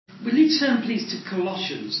Will you turn, please, to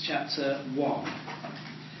Colossians chapter 1?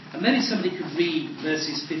 And maybe somebody could read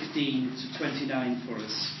verses 15 to 29 for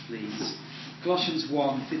us, please. Colossians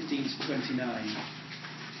 1, 15 to 29.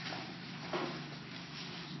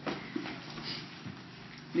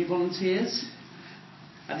 Any volunteers?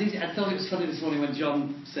 I thought it was funny this morning when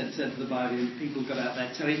John said turn to the Bible and people got out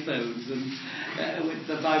their telephones and with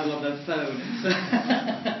the Bible on their phone.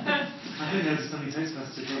 I think there was something text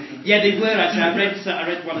messages. Yeah, they were actually. I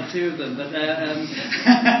read one or two of them, but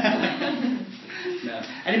no.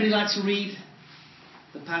 Anybody like to read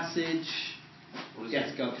the passage?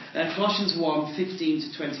 Yes, go. Colossians 1, 15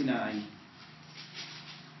 to 29.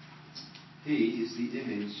 He is the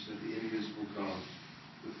image of the invisible God,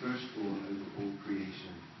 the firstborn over all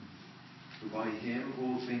creation. For by him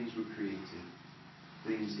all things were created,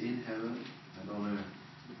 things in heaven and on earth,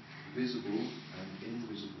 visible and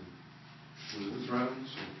invisible, whether thrones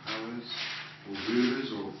or powers, or rulers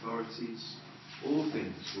or authorities, all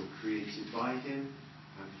things were created by him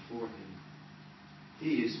and for him.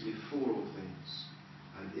 He is before all things,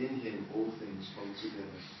 and in him all things hold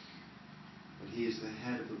together. And he is the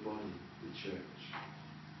head of the body, the church.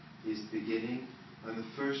 He is the beginning and the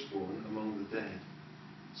firstborn among the dead,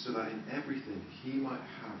 so that in everything he might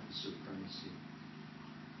have the supremacy.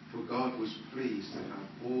 For God was pleased to have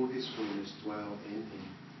all his fullness dwell in him,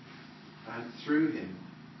 and through him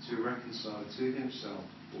to reconcile to himself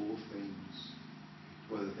all things,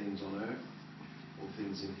 whether things on earth or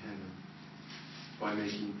things in heaven, by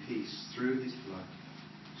making peace through his blood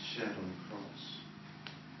shed on the cross.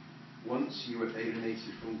 Once you were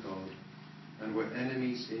alienated from God and were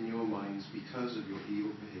enemies in your minds because of your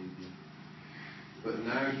evil behavior. But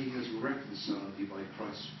now he has reconciled you by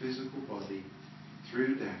Christ's physical body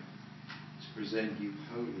through death to present you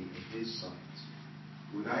holy in his sight,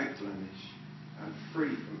 without blemish and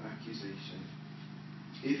free from accusation,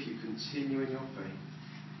 if you continue in your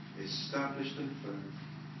faith, established and firm,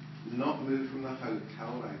 not moved from the hope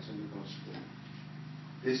held out in the gospel.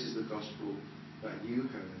 This is the gospel that you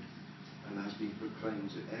heard and has been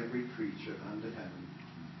proclaimed to every creature under heaven,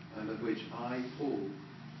 and of which I, Paul,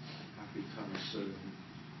 have become a servant.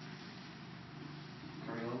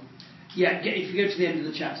 Carry on. Yeah, if you go to the end of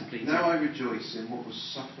the chapter, please. Now I rejoice in what was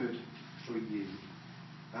suffered for you,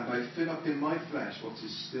 and I fill up in my flesh what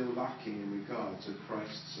is still lacking in regard to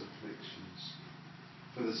Christ's afflictions,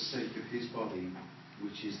 for the sake of his body,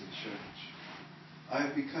 which is the church. I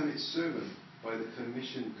have become its servant by the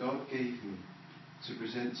commission God gave me to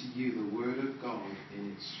present to you the word of God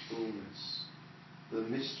in its fullness, the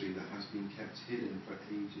mystery that has been kept hidden for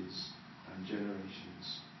ages and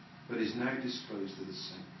generations, but is now disclosed to the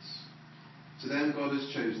saints. To them God has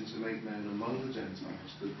chosen to make known among the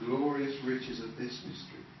Gentiles the glorious riches of this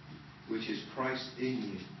mystery, which is Christ in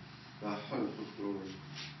you, the hope of glory.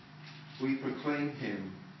 We proclaim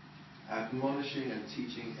him, admonishing and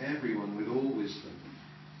teaching everyone with all wisdom,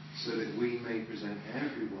 so that we may present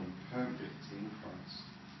everyone perfect in Christ.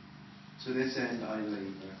 To this end I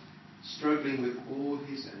labour, struggling with all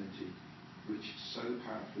his energy, which so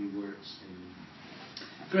powerfully works in me.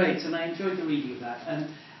 Great, and I enjoyed the reading of that.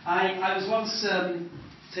 And I was once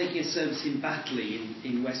taking a service in Batley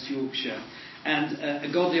in West Yorkshire, and a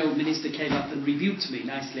godly old minister came up and rebuked me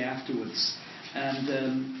nicely afterwards. And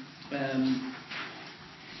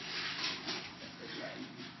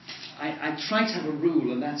I try to have a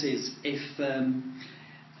rule, and that is if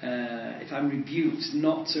I'm rebuked,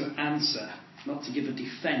 not to answer, not to give a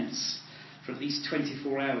defence for at least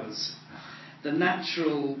 24 hours. The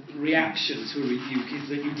natural reaction to a rebuke is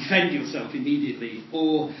that you defend yourself immediately,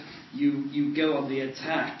 or you go on the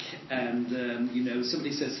attack, and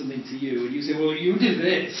somebody says something to you, and you say, "Well, you did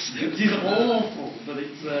this, which is awful," but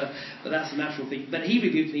that's the natural thing. But he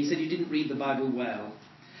rebuked me. He said, "You didn't read the Bible well."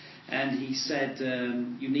 And he said,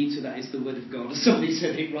 you need to, that is the word of God. Somebody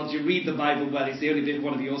said, "Hey, Roger, read the Bible well. It's the only bit of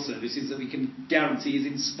one of your services that we can guarantee is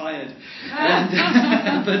inspired."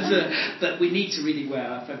 But we need to read it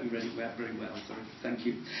well. I thought we read it well, very well. So thank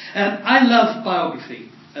you. I love biography.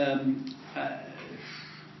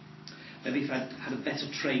 Maybe if I'd had a better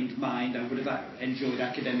trained mind, I would have enjoyed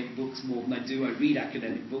academic books more than I do. I read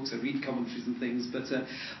academic books, I read commentaries and things,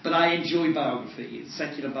 but I enjoy biography,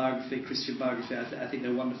 secular biography, Christian biography. I think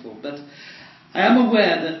they're wonderful. But I am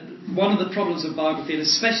aware that one of the problems of biography, and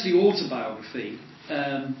especially autobiography,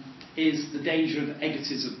 is the danger of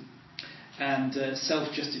egotism and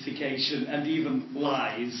self-justification and even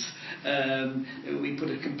lies. We put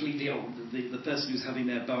the person who's having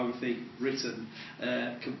their biography written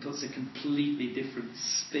puts a completely different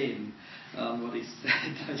spin on what he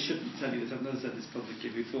said. I shouldn't tell you this, I've never said this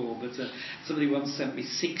publicly before, but somebody once sent me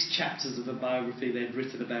 6 chapters of a biography they'd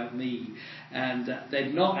written about me, and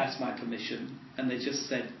they'd not asked my permission, and they just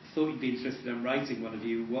said, thought you'd be interested in writing one of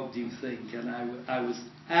you, what do you think? And I was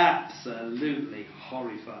absolutely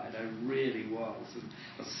horrified, I really was, and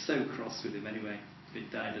I was so cross with him anyway. It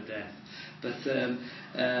died a death. But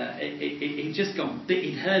he just got bit.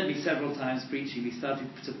 He'd heard me several times preaching. He started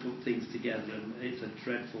to put things together, and it's a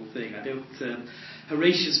dreadful thing.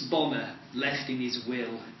 Horatius Bonner left in his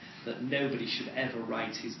will that nobody should ever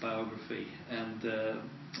write his biography, and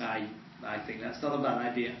I think that's not a bad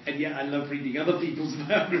idea. And yet I love reading other people's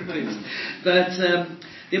biographies. But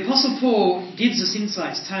the Apostle Paul gives us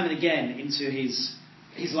insights time and again into his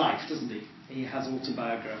life, doesn't he? He has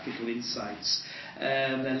autobiographical insights.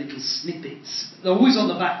 They're little snippets. They're always on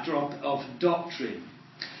the backdrop of doctrine.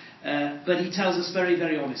 But he tells us very,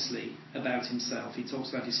 very honestly about himself. He talks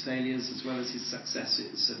about his failures as well as his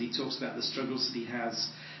successes. And he talks about the struggles that he has.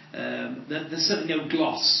 There's certainly no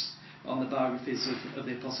gloss on the biographies of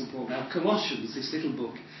the Apostle Paul. Now, Colossians, this little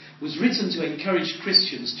book, was written to encourage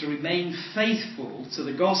Christians to remain faithful to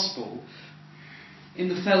the gospel in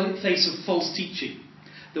the face of false teaching.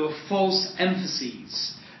 There were false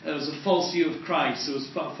emphases. There was a false view of Christ. There was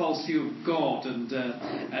a false view of God. And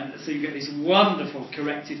so you get this wonderful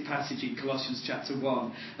corrective passage in Colossians chapter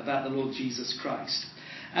 1 about the Lord Jesus Christ.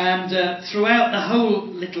 And throughout the whole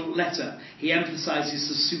little letter, he emphasizes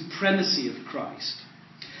the supremacy of Christ.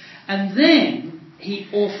 And then he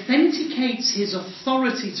authenticates his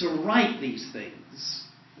authority to write these things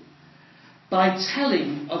by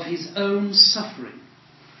telling of his own suffering.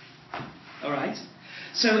 All right?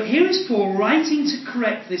 So here is Paul writing to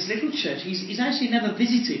correct this little church. He's actually never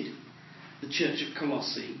visited the church at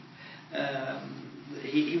Colossae.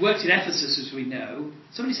 He worked in Ephesus, as we know.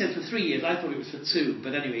 Somebody said for 3 years. I thought it was for 2.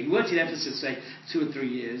 But anyway, he worked in Ephesus, say, 2 or 3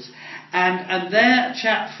 years. And there, a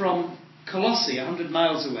chap from Colossae, 100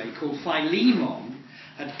 miles away, called Philemon,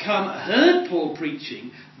 had come, heard Paul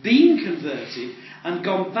preaching, been converted, and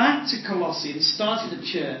gone back to Colossae and started a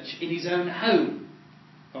church in his own home.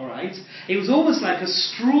 All right? It was almost like a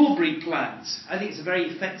strawberry plant. I think it's a very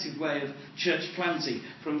effective way of church planting.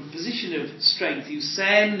 From a position of strength, you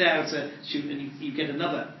send out a shoot and you get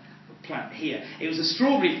another plant here. It was a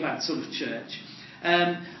strawberry plant sort of church.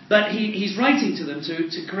 But he's writing to them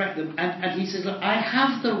to correct them. And he says, look, I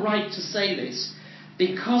have the right to say this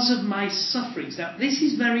because of my sufferings. Now, this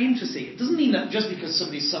is very interesting. It doesn't mean that just because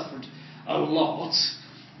somebody suffered a lot,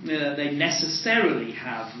 they necessarily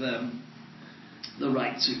have the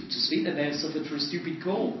right to speak. They may have suffered for a stupid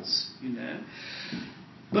cause, you know.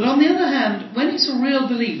 But on the other hand, when it's a real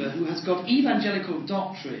believer who has got evangelical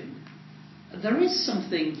doctrine, there is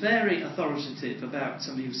something very authoritative about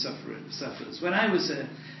somebody who suffers. When I was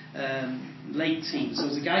late teens, there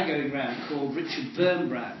was a guy going around called Richard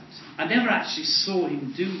Birnbrand. I never actually saw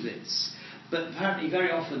him do this, but apparently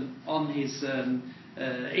very often on his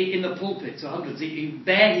in the pulpit to hundreds, he would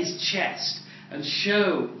bare his chest and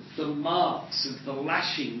show the marks of the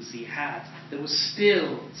lashings he had that were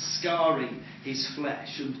still scarring his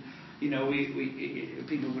flesh. And, you know,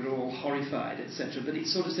 people were all horrified, etc. But it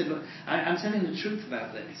sort of said, look, I'm telling the truth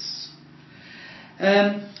about this.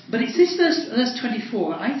 But it's this verse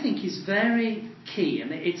 24 that I think is very key.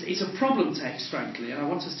 And it's a problem text, frankly. And I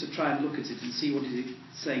want us to try and look at it and see what it is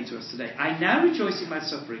saying to us today. I now rejoice in my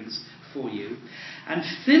sufferings for you and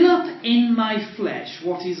fill up in my flesh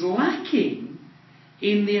what is lacking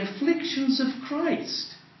in the afflictions of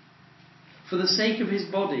Christ for the sake of his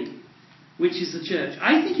body, which is the church.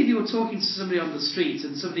 I think if you were talking to somebody on the street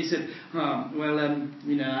and somebody said,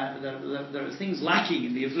 you know, there are things lacking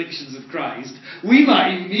in the afflictions of Christ, we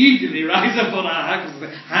might immediately rise up on our hackles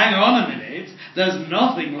and say, hang on a minute, there's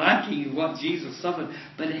nothing lacking in what Jesus suffered.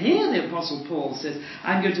 But here the Apostle Paul says,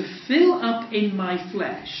 I'm going to fill up in my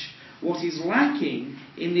flesh what is lacking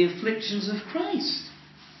in the afflictions of Christ.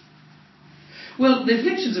 Well, the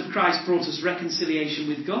afflictions of Christ brought us reconciliation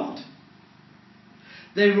with God.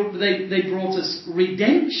 They brought us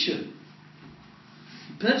redemption,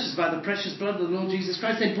 purchased by the precious blood of the Lord Jesus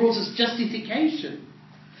Christ. They brought us justification.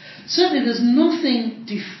 Certainly there's nothing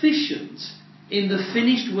deficient in the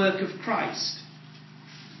finished work of Christ.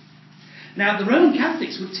 Now, the Roman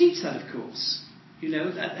Catholics would teach that, of course. You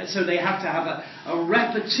know, so they have to have a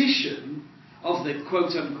repetition of the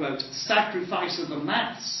quote-unquote sacrifice of the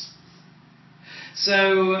Mass.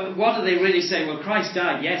 So what do they really say? Well, Christ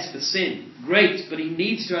died, yes, for sin. Great, but he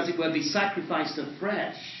needs to, as it were, be sacrificed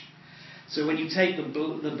afresh. So when you take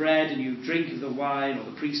the bread and you drink of the wine, or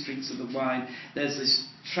the priest drinks of the wine, there's this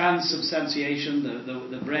transubstantiation.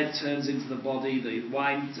 The bread turns into the body, the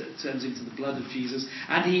wine turns into the blood of Jesus,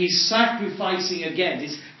 and he is sacrificing again,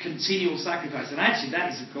 this continual sacrifice. And actually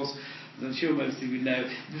that is, of course, I'm sure most of you know,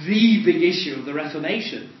 the big issue of the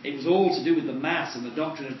Reformation. It was all to do with the Mass and the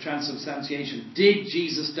doctrine of transubstantiation. Did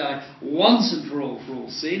Jesus die once and for all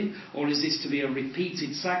sin, or is this to be a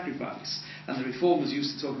repeated sacrifice? And the Reformers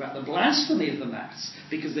used to talk about the blasphemy of the Mass,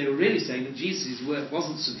 because they were really saying that Jesus' work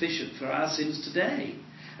wasn't sufficient for our sins today.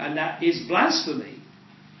 And that is blasphemy.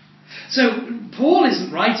 So Paul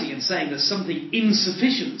isn't writing and saying there's something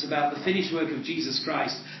insufficient about the finished work of Jesus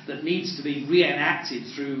Christ that needs to be reenacted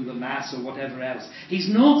through the Mass or whatever else. He's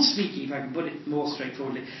not speaking, if I can put it more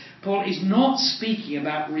straightforwardly, Paul is not speaking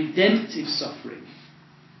about redemptive suffering.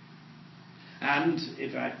 And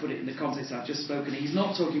if I put it in the context I've just spoken, he's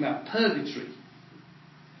not talking about purgatory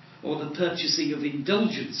or the purchasing of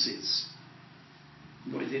indulgences.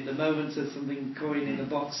 What is it? The moment of something coin in a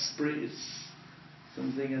box,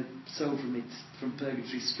 something sold from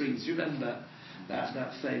Purgatory Springs. Do you remember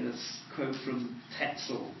that famous quote from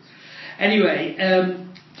Tetzel? Anyway,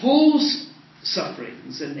 Paul's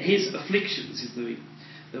sufferings and his afflictions is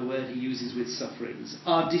the word he uses with sufferings,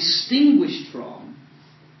 are distinguished from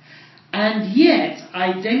and yet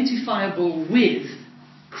identifiable with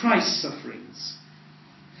Christ's sufferings.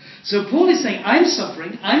 So Paul is saying, I'm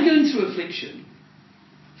suffering, I'm going through affliction,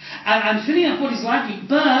 and I'm filling up what is lacking,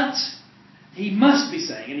 but he must be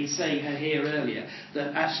saying, and he's saying here earlier,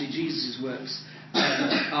 that actually Jesus' works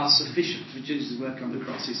are sufficient. For Jesus' work on the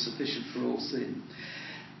cross is sufficient for all sin.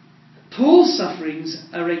 Paul's sufferings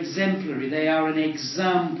are exemplary. They are an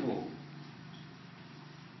example.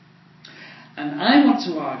 And I want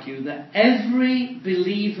to argue that every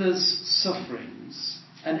believer's sufferings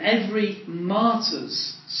and every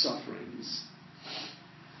martyr's sufferings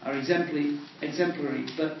are exemplary,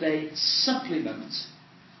 but they supplement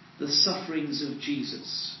the sufferings of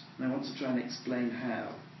Jesus. And I want to try and explain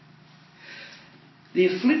how. The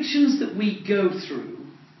afflictions that we go through,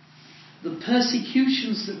 the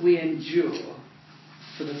persecutions that we endure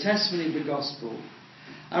for the testimony of the gospel,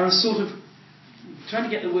 are a sort of, trying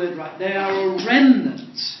to get the word right, they are a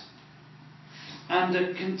remnant and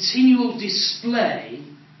a continual display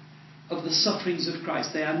of the sufferings of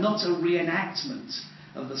Christ. They are not a reenactment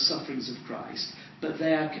of the sufferings of Christ, but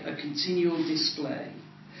they are a continual display.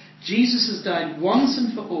 Jesus has died once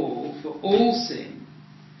and for all sin.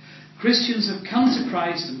 Christians have come to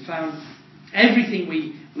Christ and found everything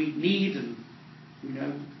we need and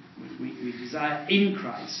we desire in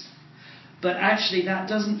Christ. But actually that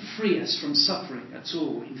doesn't free us from suffering at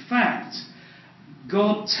all. In fact,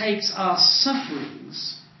 God takes our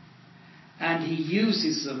sufferings and he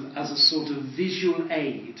uses them as a sort of visual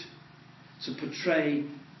aid to portray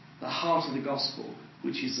the heart of the gospel,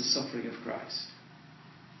 which is the suffering of Christ.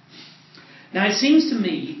 Now it seems to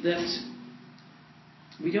me that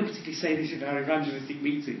we don't particularly say this in our evangelistic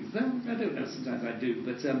meetings. No, I don't know, sometimes I do.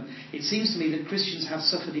 But it seems to me that Christians have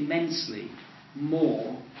suffered immensely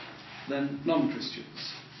more than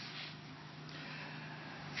non-Christians.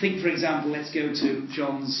 Think, for example, let's go to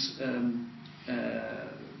John's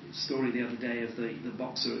story the other day of the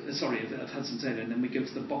Boxer, of Hudson Taylor, and then we go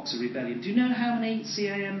to the Boxer Rebellion. Do you know how many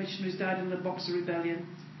CAM missionaries died in the Boxer Rebellion?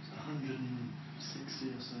 160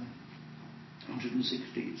 or so.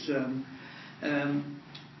 160.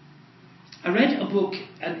 I read a book,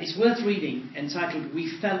 and it's worth reading, entitled "We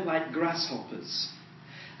Felt Like Grasshoppers,"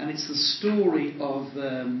 and it's the story of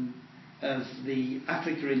the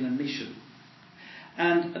Africa Inland Mission.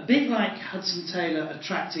 And a bit like Hudson Taylor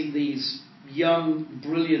attracting these young,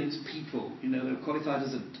 brilliant people, they were qualified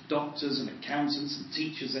as doctors and accountants and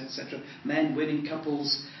teachers, etc., men, women,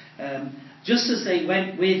 couples. Just as they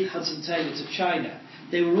went with Hudson Taylor to China,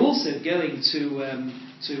 they were also going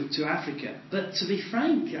to Africa. But to be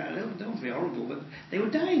frank, I don't want to be horrible, but they were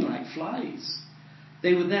dying like flies.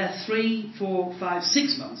 They were there 3, 4, 5,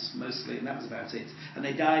 6 months mostly, and that was about it. And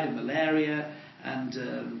they died of malaria, and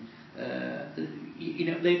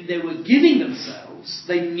they were giving themselves.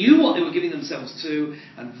 They knew what they were giving themselves to,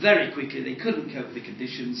 and very quickly they couldn't cope with the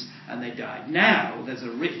conditions, and they died. Now there's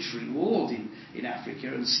a rich reward in Africa,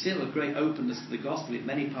 and still a great openness to the gospel in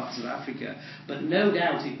many parts of Africa. But no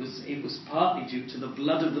doubt it was partly due to the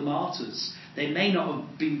blood of the martyrs. They may not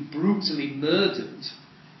have been brutally murdered.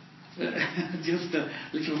 Just a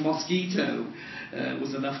little mosquito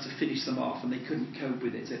was enough to finish them off, and they couldn't cope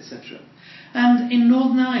with it, etc. And in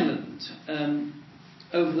Northern Ireland,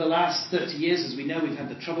 over the last 30 years, as we know, we've had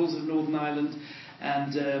the troubles of Northern Ireland,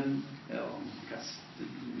 and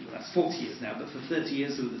that's 40 years now, but for 30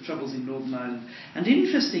 years there were the Troubles in Northern Ireland. And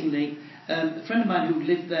interestingly, a friend of mine who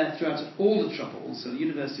lived there throughout all the Troubles, a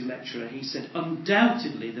university lecturer, he said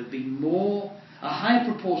undoubtedly there have been a higher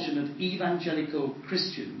proportion of evangelical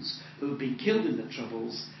Christians who have been killed in the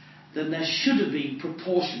Troubles than there should have been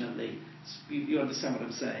proportionately. You understand what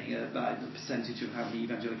I'm saying, by the percentage of how many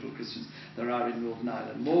evangelical Christians there are in Northern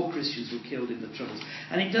Ireland. More Christians were killed in the Troubles.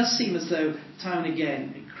 And it does seem as though, time and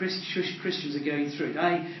again, Christians are going through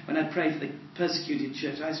it. When I pray for the persecuted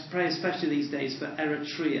church, I pray especially these days for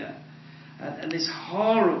Eritrea. And this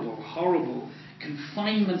horrible, horrible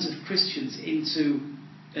confinement of Christians into...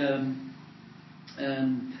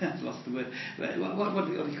 I've lost the word. What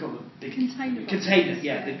do you call them? Container,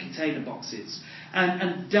 the container boxes.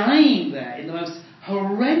 And dying there in the most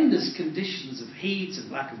horrendous conditions of heat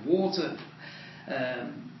and lack of water,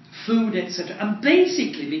 food, etc. And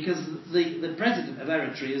basically because the president of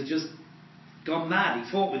Eritrea has just gone mad.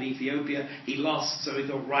 He fought with Ethiopia, he lost, so he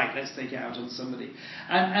thought, right, let's take it out on somebody.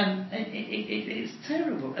 And it's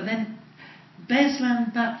terrible. And then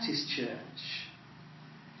Beslan Baptist Church.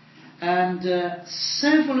 And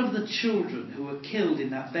several of the children who were killed in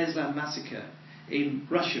that Beslan massacre in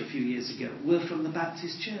Russia a few years ago were from the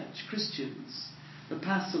Baptist Church, Christians. The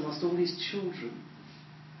pastor lost all his children.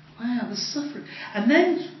 Wow, the suffering. And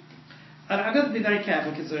then, I've got to be very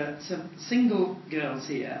careful because there are some single girls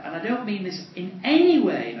here, and I don't mean this in any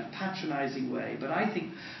way, in a patronising way, but I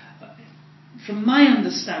think, from my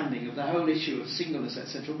understanding of the whole issue of singleness,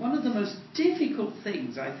 etc., one of the most difficult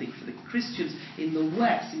things, I think, for the Christians in the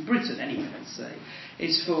West, in Britain anyway, let's say,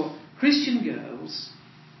 is for Christian girls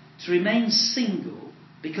to remain single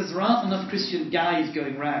because there aren't enough Christian guys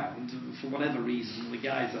going round, for whatever reason. The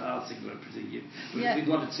guys that are single, I presume, with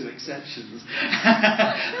one or two exceptions.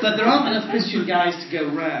 But there aren't enough Christian guys to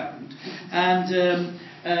go round. And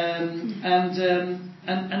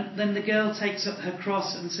then the girl takes up her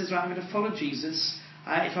cross and says, right, I'm going to follow Jesus.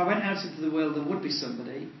 If I went out into the world, there would be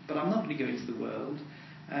somebody, but I'm not going to go into the world.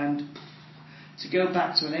 And to go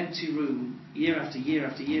back to an empty room year after year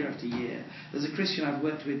after year after year. There's a Christian I've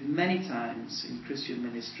worked with many times in Christian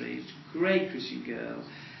ministry, a great Christian girl,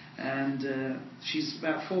 and she's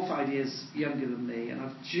about 4 or 5 years younger than me, and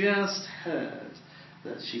I've just heard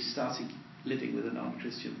that she's starting living with a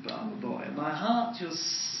non-Christian barber boy, and my heart just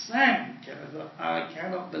sank, and I thought, I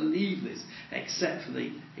cannot believe this, except for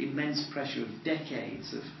the immense pressure of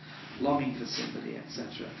decades of longing for somebody,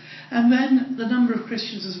 etc. And then the number of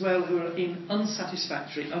Christians as well who are in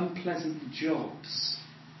unsatisfactory, unpleasant jobs,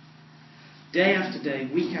 day after day,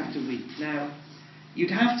 week after week. Now, you'd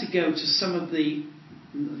have to go to some of the,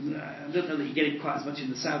 I don't know that you get it quite as much in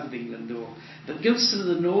the south of England, but go to some of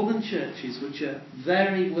the northern churches which are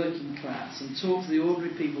very working class and talk to the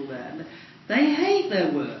ordinary people there, and they hate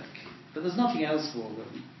their work, but there's nothing else for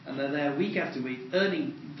them, and they're there week after week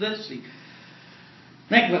earning virtually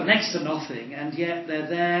next to nothing, and yet they're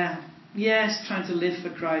there, yes, trying to live for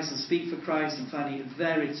Christ and speak for Christ and finding it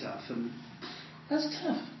very tough, and that's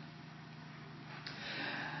tough.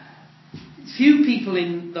 Few people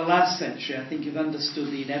in the last century, I think, have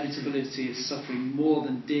understood the inevitability of suffering more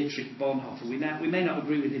than Dietrich Bonhoeffer. We may not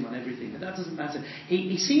agree with him on everything, but that doesn't matter.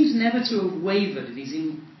 He seems never to have wavered in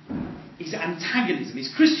his antagonism,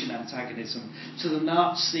 his Christian antagonism to the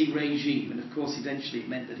Nazi regime. And of course, eventually it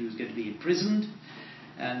meant that he was going to be imprisoned,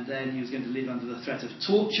 and then he was going to live under the threat of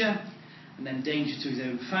torture, and then danger to his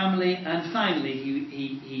own family, and finally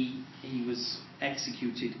he was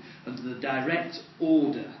executed under the direct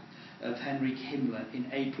order of Heinrich Himmler in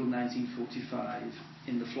April 1945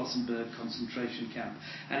 in the Flossenburg concentration camp,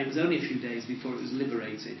 and it was only a few days before it was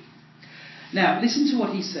liberated. Now, listen to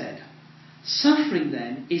what he said. Suffering,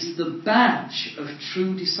 then, is the badge of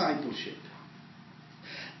true discipleship.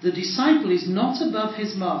 The disciple is not above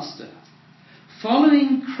his master.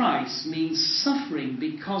 Following Christ means suffering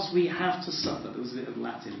because we have to suffer. There was a bit of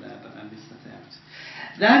Latin there, but I missed that out.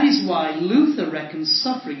 That is why Luther reckons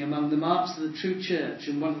suffering among the marks of the true church,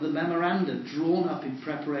 and one of the memoranda drawn up in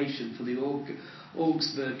preparation for the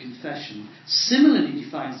Augsburg Confession similarly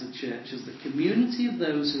defines the church as the community of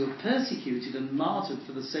those who are persecuted and martyred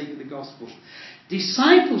for the sake of the gospel.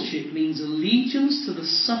 Discipleship means allegiance to the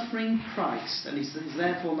suffering Christ, and it's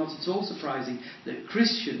therefore not at all surprising that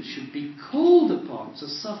Christians should be called upon to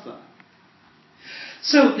suffer.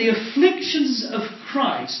 So the afflictions of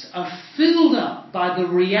Christ are filled up by the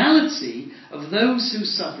reality of those who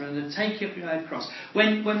suffer and are taken up behind the cross.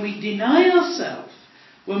 When we deny ourselves,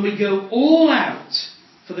 when we go all out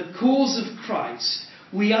for the cause of Christ,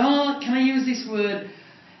 we are, can I use this word,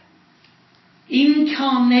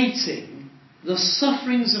 incarnating the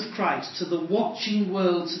sufferings of Christ to the watching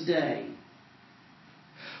world today.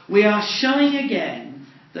 we are showing again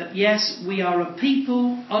that yes, we are a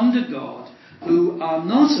people under God who are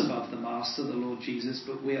not above the Master, the Lord Jesus,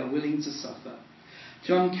 but we are willing to suffer.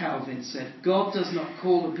 John Calvin said, God does not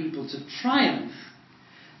call the people to triumph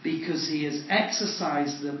because he has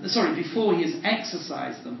exercised them, before he has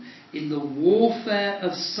exercised them in the warfare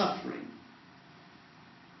of suffering.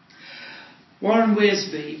 Warren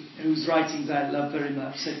Wiersbe, whose writings I love very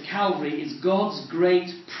much, said Calvary is God's great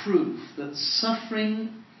proof that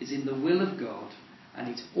suffering is in the will of God and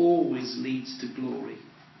it always leads to glory.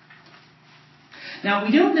 Now,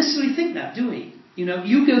 we don't necessarily think that, do we? You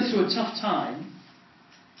go through a tough time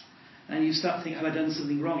and you start to think, have I done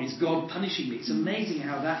something wrong? Is God punishing me? It's amazing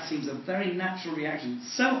how that seems a very natural reaction.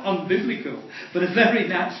 So unbiblical, but a very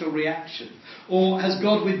natural reaction. Or has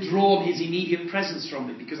God withdrawn his immediate presence from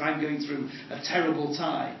me because I'm going through a terrible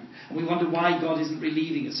time? And we wonder why God isn't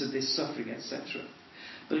relieving us of this suffering, etc.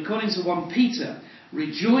 But according to 1 Peter,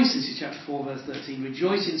 rejoice, this is chapter 4, verse 13,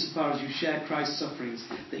 rejoice insofar as you share Christ's sufferings,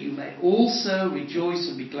 that you may also rejoice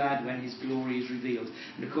and be glad when his glory is revealed.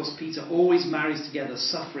 And of course, Peter always marries together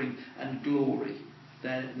suffering and glory.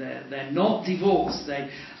 They're not divorced.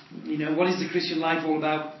 What is the Christian life all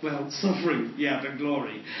about? Well, suffering, but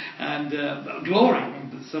glory. And glory,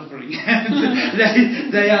 but suffering.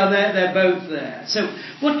 They're both there. So,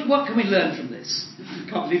 what can we learn from this? I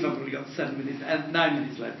can't believe I've only got 9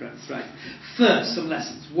 minutes left. That's right. First, some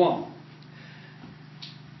lessons. 1.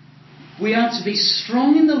 We are to be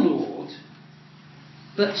strong in the Lord,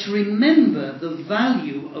 but to remember the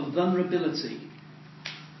value of vulnerability.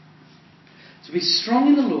 To be strong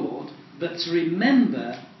in the Lord, but to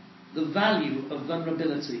remember the value of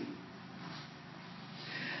vulnerability.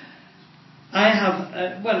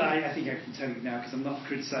 I think I can tell you now because I'm not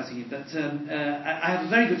criticising him, but I have a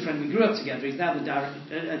very good friend. We grew up together. He's now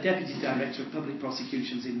the Deputy Director of Public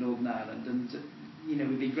Prosecutions in Northern Ireland, and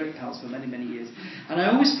we've been great pals for many, many years. And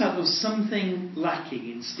I always felt there was something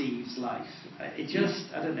lacking in Steve's life. He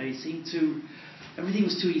seemed everything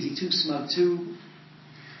was too easy, too smug, too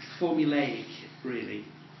formulaic, really.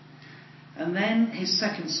 And then his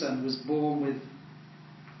second son was born with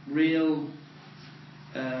real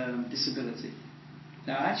disability.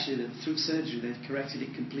 Now, actually, through surgery, they'd corrected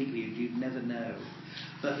it completely, and you'd never know.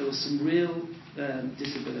 But there was some real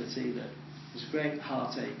disability that was a great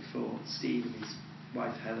heartache for Steve and his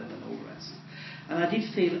wife Helen and all the rest. And I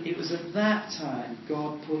did feel it was at that time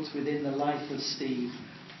God put within the life of Steve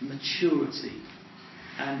maturity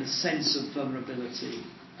and a sense of vulnerability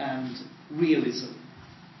and realism.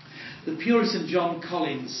 The Puritan John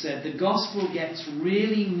Collins said, the gospel gets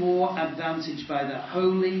really more advantage by the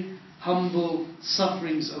holy, humble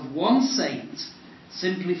sufferings of one saint,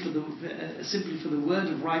 simply for the word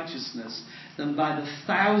of righteousness, than by the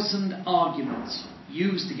 1,000 arguments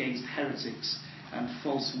used against heretics and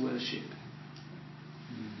false worship.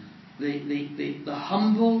 The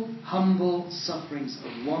humble sufferings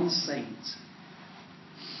of one saint.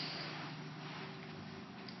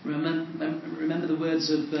 Remember the words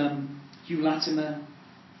of Hugh Latimer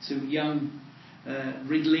to young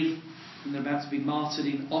Ridley, when they're about to be martyred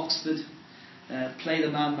in Oxford. Play the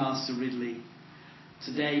man, Master Ridley.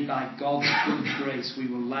 Today, by God's good grace, we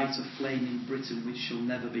will light a flame in Britain which shall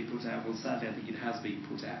never be put out. Well, sadly, I think it has been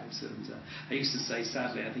put out. And I used to say,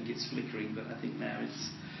 sadly, I think it's flickering, but I think now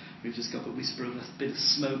we've just got the whisper of a bit of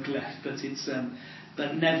smoke left.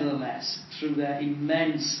 But nevertheless, through their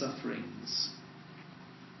immense sufferings,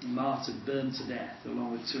 martyred, burned to death,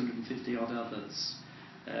 along with 250 odd others.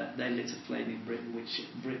 They lit a flame in Britain, which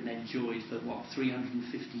Britain enjoyed for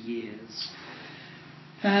 350 years.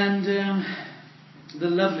 And the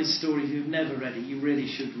lovely story, if you've never read it, you really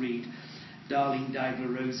should read Darling Diver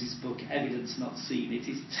Rose's book, Evidence Not Seen. It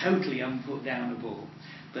is totally unputdownable.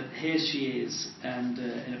 But here she is, and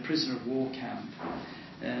in a prisoner of war camp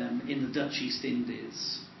in the Dutch East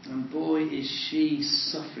Indies. And boy, is she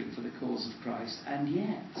suffering for the cause of Christ. And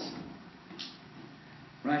yet,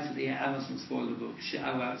 right at the end, I mustn't spoil the book.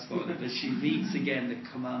 I won't spoil it, but she meets again the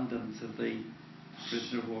commandant of the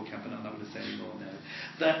prisoner of war camp, and I'm not going to say any more now.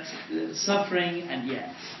 But suffering and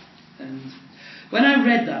yet. And when I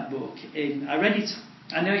read that book,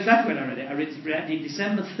 I know exactly when I read it. I read it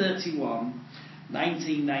December 31,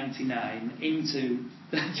 1999, into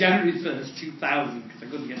January 1st, 2000, because I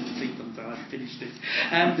couldn't get to sleep until I finished it.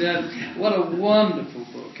 And what a wonderful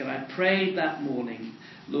book. And I prayed that morning,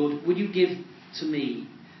 Lord, would you give to me,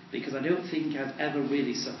 because I don't think I've ever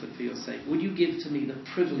really suffered for your sake, would you give to me the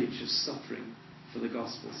privilege of suffering for the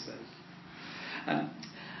gospel's sake? And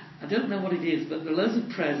I don't know what it is, but there are loads of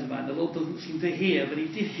prayers of mine the Lord doesn't seem to hear, but he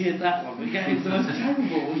did hear that one. Again, it was the most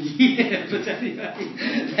terrible year, but anyway,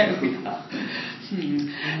 there we are.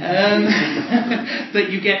 But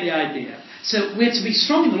you get the idea. So we're to be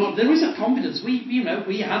strong in the Lord. There is a confidence. We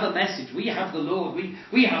have a message. We have the Lord.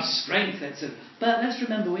 We have strength, etc. But let's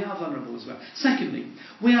remember we are vulnerable as well. Secondly,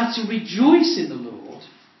 we are to rejoice in the Lord,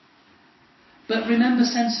 but remember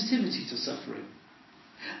sensitivity to suffering.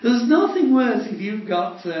 There's nothing worse if you've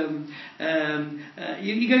got you're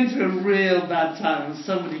going through a real bad time and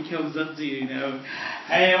somebody comes up to you,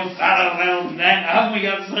 "Hey, old fellow, well met, haven't we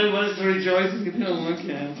got so much to rejoice?" And you go, "Oh,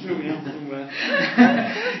 okay, I'm sure we have somewhere."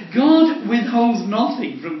 God withholds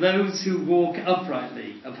nothing from those who walk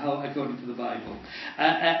uprightly, according to the Bible.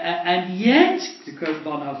 And yet, to quote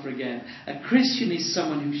Bonhoeffer again, a Christian is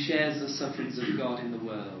someone who shares the sufferings of God in the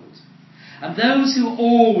world. And those who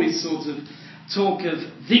always sort of talk of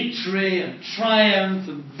victory and triumph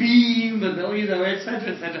and beam and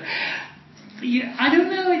etc., etc. I don't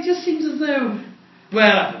know, it just seems as though,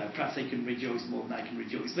 well, I don't know, perhaps they can rejoice more than I can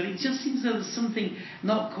rejoice, but it just seems as though there's something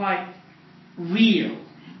not quite real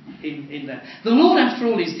in there. The Lord, after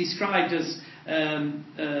all, is described as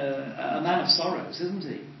a man of sorrows, isn't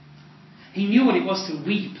he? He knew what it was to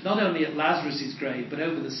weep, not only at Lazarus' grave, but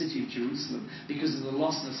over the city of Jerusalem, because of the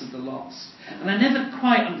lostness of the lost. And I never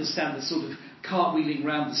quite understand the sort of cartwheeling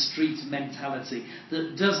round the street mentality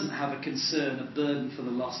that doesn't have a concern, a burden for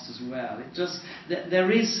the lost as well. It just,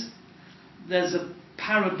 there's a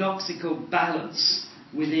paradoxical balance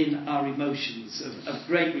within our emotions of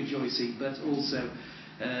great rejoicing, but also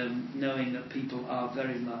knowing that people are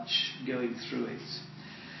very much going through it.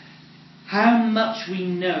 How much we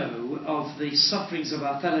know of the sufferings of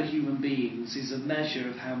our fellow human beings is a measure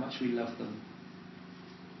of how much we love them.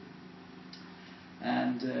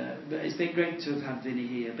 And it's been great to have had Vinny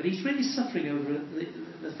here, but he's really suffering over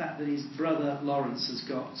the fact that his brother Lawrence has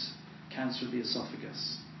got cancer of the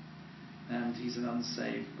esophagus, and he's an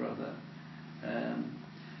unsaved brother.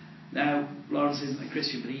 Now, Lawrence isn't a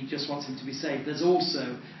Christian, but he just wants him to be saved. There's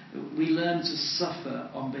also, we learn to suffer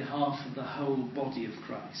on behalf of the whole body of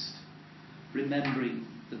Christ, remembering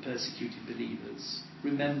the persecuted believers,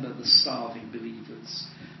 remember the starving believers,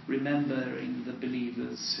 remembering the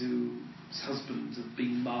believers whose husbands have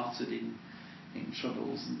been martyred in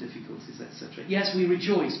troubles and difficulties, etc. Yes, we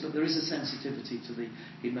rejoice, but there is a sensitivity to the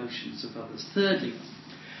emotions of others. Thirdly,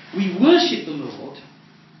 we worship the Lord,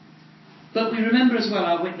 but we remember as well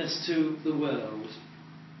our witness to the world.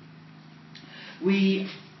 We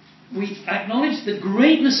acknowledge the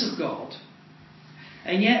greatness of God,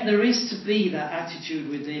 and yet there is to be that attitude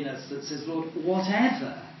within us that says, "Lord,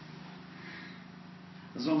 whatever,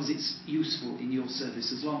 as long as it's useful in your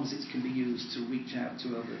service, as long as it can be used to reach out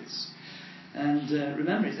to others." And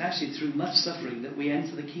remember, it's actually through much suffering that we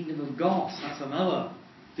enter the kingdom of God. That's another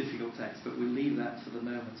difficult text, but we'll leave that for the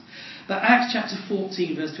moment. But Acts chapter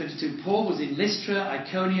 14, verse 22, Paul was in Lystra,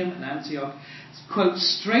 Iconium and Antioch, quote,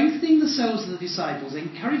 strengthening the souls of the disciples,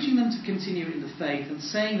 encouraging them to continue in the faith, and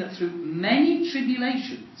saying that through many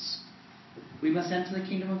tribulations we must enter the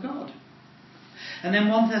kingdom of God. And then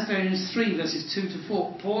 1 Thessalonians 3, verses 2 to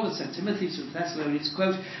 4, Paul had sent Timothy to the Thessalonians,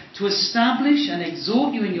 quote, to establish and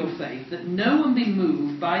exhort you in your faith, that no one be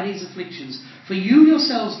moved by these afflictions, for you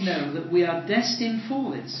yourselves know that we are destined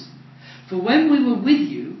for this. For when we were with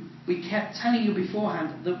you, we kept telling you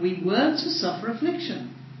beforehand that we were to suffer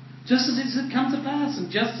affliction, just as it had come to pass,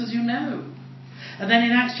 and just as you know. And then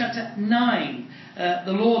in Acts chapter 9,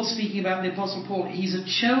 the Lord speaking about the Apostle Paul, he's a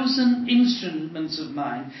chosen instrument of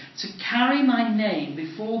mine to carry my name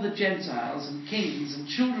before the Gentiles and kings and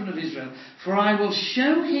children of Israel, for I will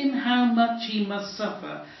show him how much he must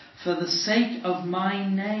suffer for the sake of my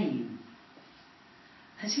name.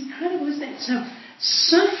 That's incredible, isn't it? So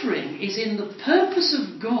suffering is in the purpose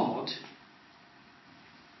of God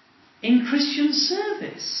in Christian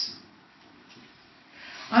service.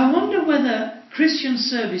 I wonder whether Christian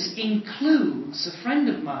service includes a friend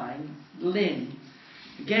of mine, Lynn.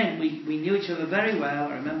 Again, we knew each other very well.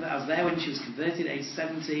 I remember I was there when she was converted at age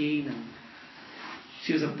 17, and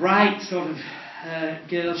she was a bright sort of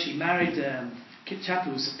girl. She married a chap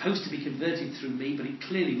who was supposed to be converted through me, but he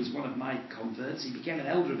clearly was one of my converts. He became an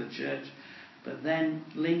elder of a church, but then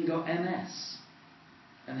Lynn got MS.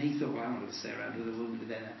 And he thought, well, I'm not going to stay around with a woman with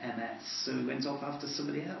MS. So he went off after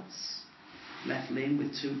somebody else. Left Lynn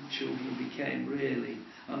with 2 children and became really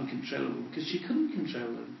uncontrollable because she couldn't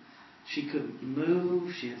control them. She couldn't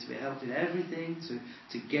move. She had to be helped in everything,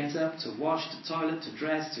 to get up, to wash, to toilet, to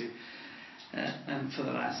dress. And for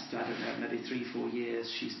the last, I don't know, maybe 3-4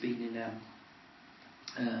 years, she's been in a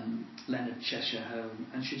Leonard Cheshire home,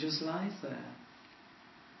 and she just lies there.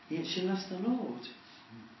 Yet she loves the Lord.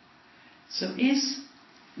 So is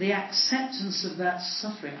the acceptance of that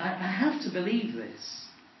suffering, I have to believe this.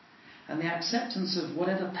 and the acceptance of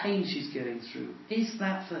whatever pain she's going through, is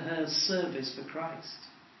that for her service for Christ?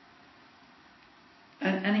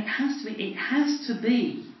 And it has to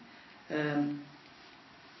be,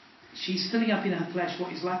 she's filling up in her flesh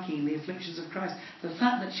what is lacking in the afflictions of Christ. The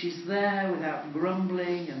fact that she's there without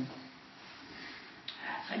grumbling, and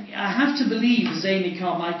I have to believe, as Amy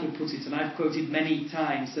Carmichael put it, and I've quoted many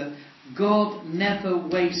times, that God never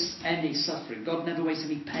wastes any suffering. God never wastes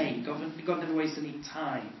any pain. God never wastes any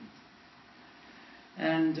time.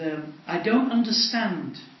 And I don't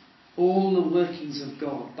understand all the workings of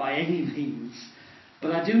God by any means,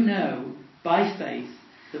 but I do know by faith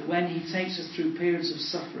that when he takes us through periods of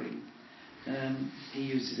suffering, he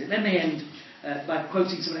uses it. Let me end by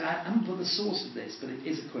quoting somebody. I haven't put the source of this, but it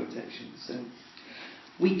is a quotation. So,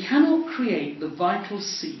 we cannot create the vital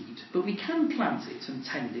seed, but we can plant it and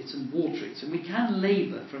tend it and water it, and we can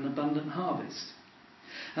labour for an abundant harvest.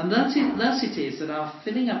 And thus it is that our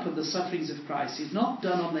filling up of the sufferings of Christ is not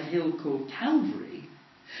done on the hill called Calvary.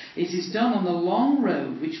 It is done on the long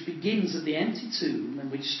road which begins at the empty tomb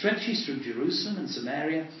and which stretches through Jerusalem and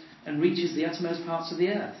Samaria and reaches the uttermost parts of the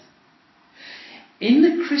earth. In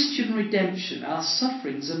the Christian redemption, our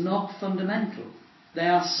sufferings are not fundamental. They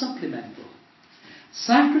are supplemental.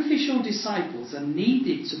 Sacrificial disciples are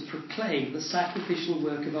needed to proclaim the sacrificial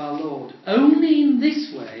work of our Lord. Only in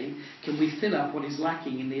this way can we fill up what is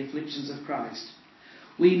lacking in the afflictions of Christ.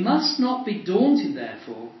 We must not be daunted,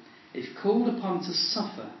 therefore, if called upon to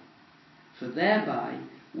suffer, for thereby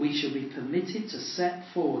we shall be permitted to set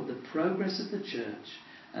forward the progress of the church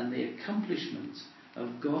and the accomplishment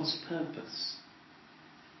of God's purpose.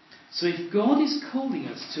 So if God is calling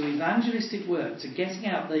us to evangelistic work, to getting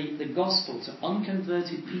out the gospel to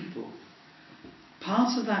unconverted people,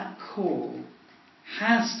 part of that call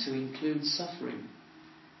has to include suffering.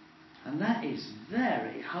 And that is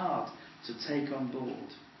very hard to take on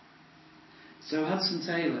board. So Hudson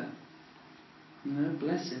Taylor,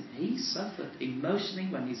 bless him, he suffered emotionally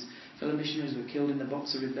when his fellow missionaries were killed in the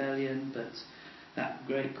Boxer Rebellion, but that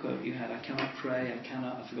great quote you had, I cannot pray,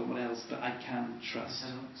 I forgot what else, but I can trust. I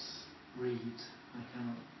cannot read, I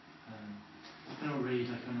cannot read,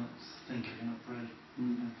 I cannot think, I cannot pray.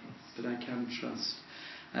 But I can trust.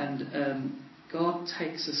 And God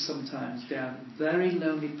takes us sometimes down very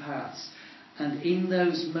lonely paths, and in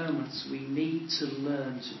those moments we need to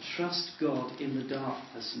learn to trust God in the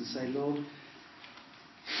darkness and say, Lord,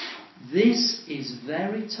 this is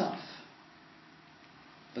very tough,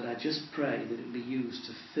 but I just pray that it will be used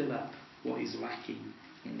to fill up what is lacking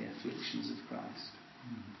in the afflictions of Christ.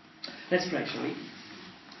 Let's pray, shall we?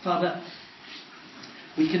 Father,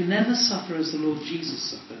 we can never suffer as the Lord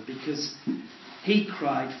Jesus suffered, because he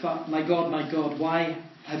cried, my God, why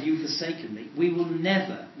have you forsaken me? We will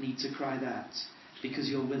never need to cry that, because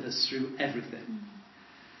you're with us through everything.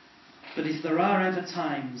 But if there are ever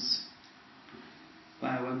times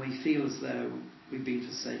when we feel as though we've been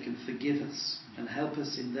forsaken, forgive us and help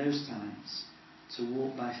us in those times to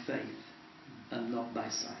walk by faith and not by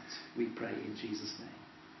sight. We pray in Jesus' name.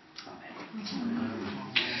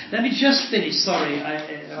 Amen. Let me just finish. Sorry,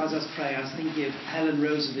 as I was praying, I was thinking of Helen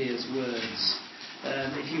Roosevelt's words.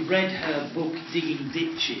 If you've read her book Digging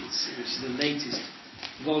Ditches, which is the latest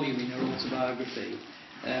volume in her autobiography,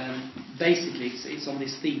 basically it's on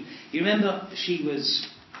this theme. You remember she was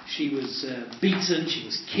beaten, she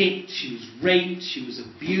was kicked, she was raped, she was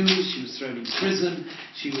abused, she was thrown in prison,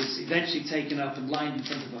 she was eventually taken up and lined in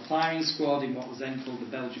front of a firing squad in what was then called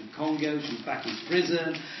the Belgian Congo. She was back in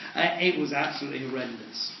prison. It was absolutely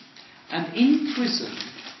horrendous. And in prison,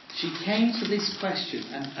 she came to this question,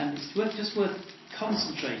 and it's worth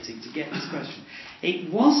concentrating to get this question.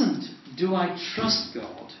 It wasn't, do I trust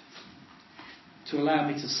God to allow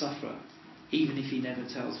me to suffer, even if he never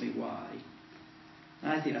tells me why?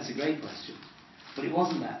 I think that's a great question. But it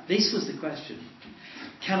wasn't that. This was the question.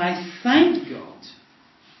 Can I thank God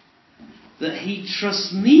that he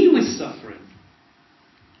trusts me with suffering,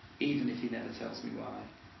 even if he never tells me why?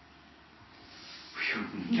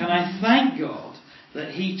 Can I thank God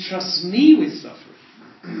that he trusts me with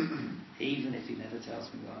suffering, even if he never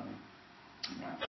tells me why?